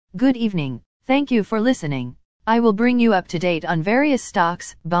Good evening. Thank you for listening. I will bring you up to date on various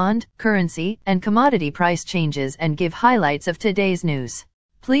stocks, bond, currency, and commodity price changes and give highlights of today's news.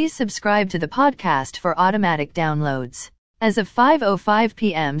 Please subscribe to the podcast for automatic downloads. As of 5:05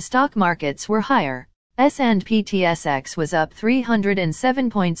 p.m., stock markets were higher. S&P TSX was up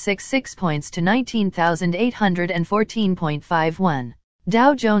 307.66 points to 19,814.51.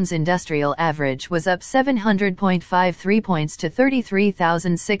 Dow Jones Industrial Average was up 700.53 points to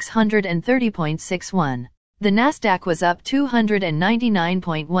 33,630.61. The Nasdaq was up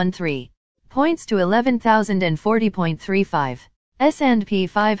 299.13 points to 11,040.35. S&P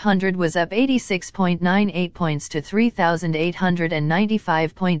 500 was up 86.98 points to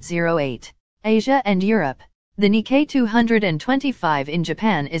 3,895.08. Asia and Europe. The Nikkei 225 in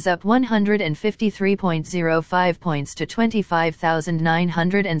Japan is up 153.05 points to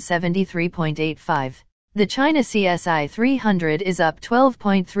 25,973.85. The China CSI 300 is up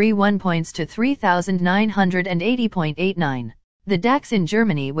 12.31 points to 3,980.89. The DAX in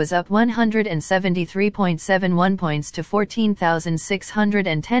Germany was up 173.71 points to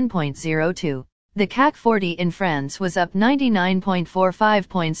 14,610.02. The CAC 40 in France was up 99.45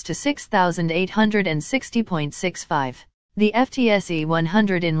 points to 6,860.65. The FTSE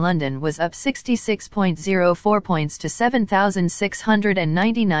 100 in London was up 66.04 points to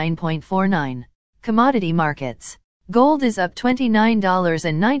 7,699.49. Commodity markets. Gold is up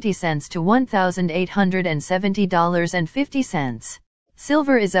 $29.90 to $1,870.50.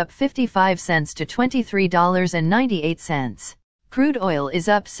 Silver is up 55 cents to $23.98. Crude oil is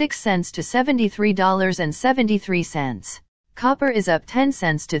up 6 cents to $73.73. Copper is up 10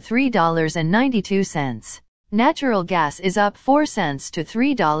 cents to $3.92. Natural gas is up 4 cents to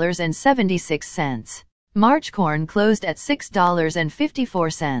 $3.76. March corn closed at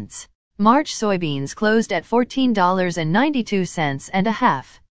 $6.54. March soybeans closed at $14.92 and a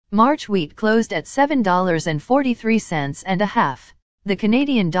half. March wheat closed at $7.43 and a half. The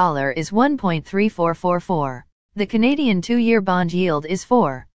Canadian dollar is 1.3444. The Canadian 2-year bond yield is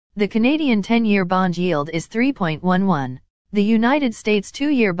 4. The Canadian 10-year bond yield is 3.11. The United States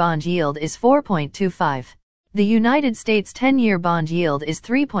 2-year bond yield is 4.25. The United States 10-year bond yield is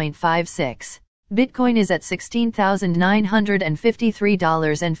 3.56. Bitcoin is at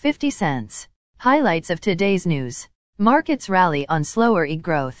 $16,953.50. Highlights of today's news. Markets rally on slower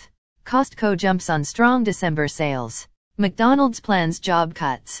growth. Costco jumps on strong December sales. McDonald's plans job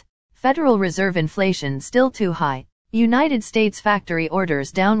cuts. Federal Reserve inflation still too high. United States factory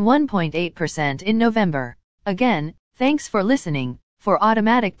orders down 1.8% in November. Again, thanks for listening. For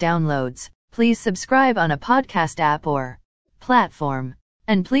automatic downloads, please subscribe on a podcast app or platform.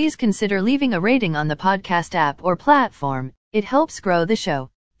 And please consider leaving a rating on the podcast app or platform. It helps grow the show.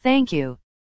 Thank you.